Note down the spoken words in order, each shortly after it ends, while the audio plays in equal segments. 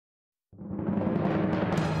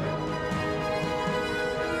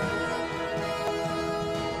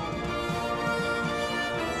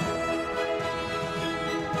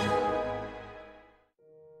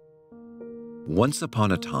Once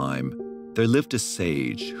upon a time, there lived a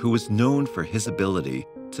sage who was known for his ability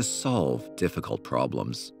to solve difficult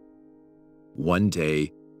problems. One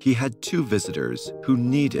day, he had two visitors who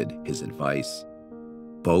needed his advice.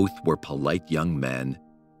 Both were polite young men,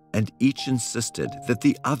 and each insisted that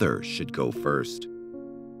the other should go first.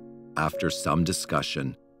 After some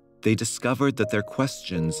discussion, they discovered that their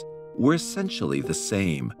questions were essentially the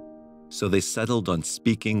same, so they settled on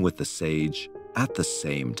speaking with the sage at the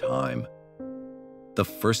same time. The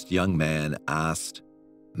first young man asked,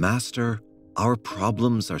 "Master, our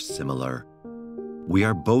problems are similar. We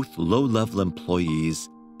are both low-level employees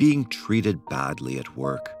being treated badly at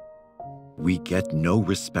work. We get no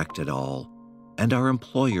respect at all, and our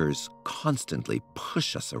employers constantly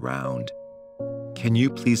push us around. Can you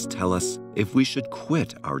please tell us if we should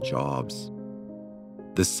quit our jobs?"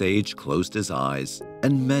 The sage closed his eyes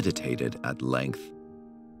and meditated at length.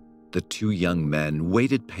 The two young men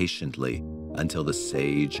waited patiently until the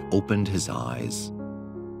sage opened his eyes.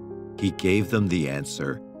 He gave them the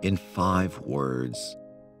answer in 5 words: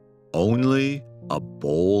 "Only a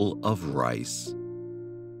bowl of rice."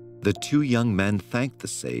 The two young men thanked the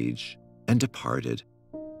sage and departed.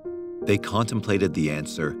 They contemplated the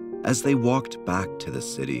answer as they walked back to the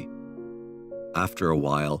city. After a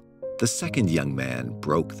while, the second young man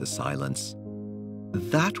broke the silence.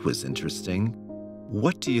 "That was interesting.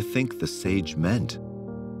 What do you think the sage meant?"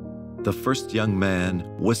 The first young man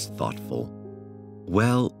was thoughtful.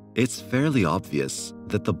 "Well, it's fairly obvious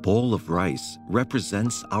that the bowl of rice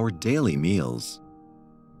represents our daily meals."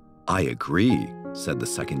 "I agree," said the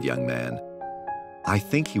second young man. "I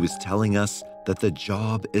think he was telling us that the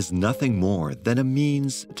job is nothing more than a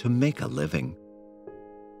means to make a living."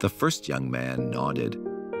 The first young man nodded.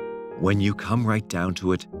 "When you come right down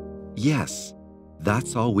to it, yes,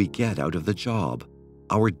 that's all we get out of the job,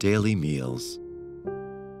 our daily meals."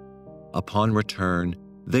 Upon return,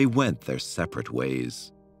 they went their separate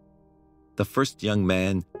ways. The first young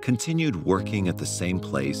man continued working at the same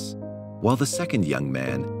place, while the second young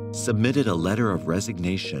man submitted a letter of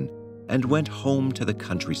resignation and went home to the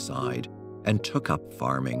countryside and took up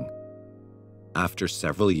farming. After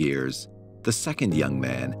several years, the second young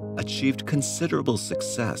man achieved considerable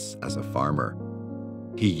success as a farmer.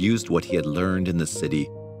 He used what he had learned in the city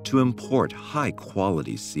to import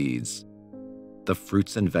high-quality seeds. The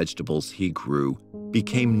fruits and vegetables he grew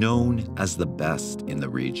became known as the best in the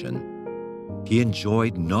region. He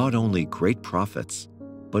enjoyed not only great profits,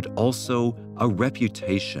 but also a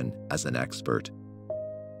reputation as an expert.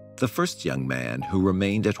 The first young man who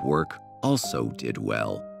remained at work also did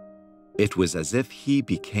well. It was as if he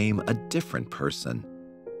became a different person.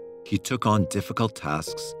 He took on difficult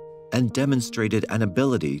tasks and demonstrated an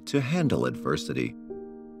ability to handle adversity.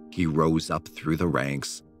 He rose up through the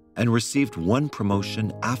ranks and received one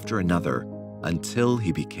promotion after another until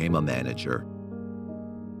he became a manager.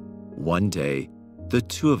 One day, the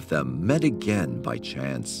two of them met again by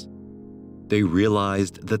chance. They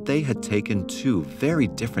realized that they had taken two very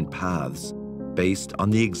different paths based on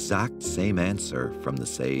the exact same answer from the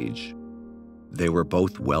sage. They were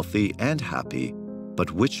both wealthy and happy,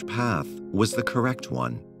 but which path was the correct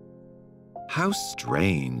one? How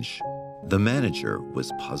strange! The manager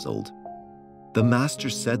was puzzled. "The master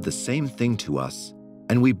said the same thing to us,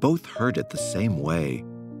 and we both heard it the same way.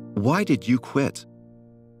 Why did you quit?"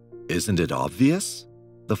 "Isn't it obvious?"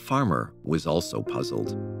 The farmer was also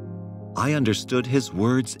puzzled. "I understood his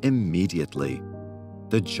words immediately.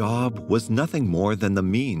 The job was nothing more than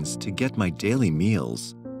the means to get my daily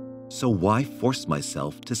meals. So why force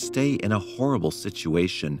myself to stay in a horrible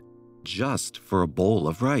situation just for a bowl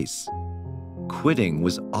of rice? Quitting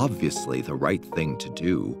was obviously the right thing to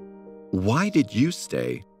do. Why did you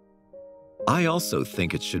stay?" "I also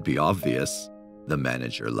think it should be obvious," the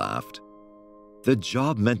manager laughed. "The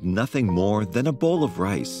job meant nothing more than a bowl of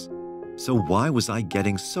rice, so why was I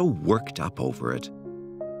getting so worked up over it?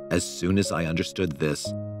 As soon as I understood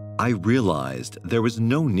this, I realized there was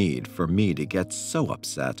no need for me to get so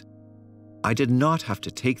upset. I did not have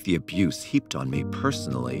to take the abuse heaped on me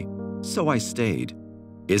personally, so I stayed.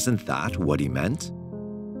 Isn't that what he meant?"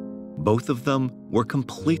 Both of them were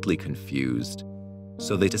completely confused,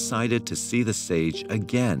 so they decided to see the sage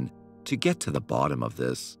again to get to the bottom of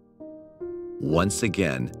this. Once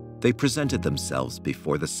again, they presented themselves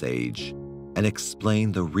before the sage and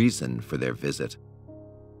explained the reason for their visit.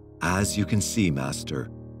 "As you can see, Master,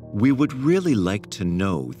 we would really like to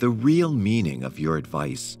know the real meaning of your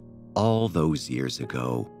advice all those years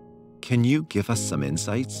ago. Can you give us some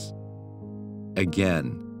insights?"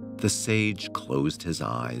 Again, the sage closed his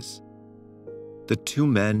eyes. The two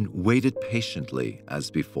men waited patiently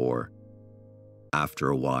as before. After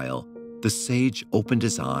a while, the sage opened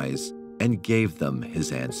his eyes and gave them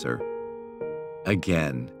his answer.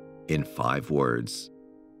 Again, in 5 words,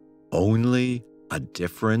 only a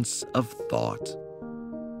difference of thought.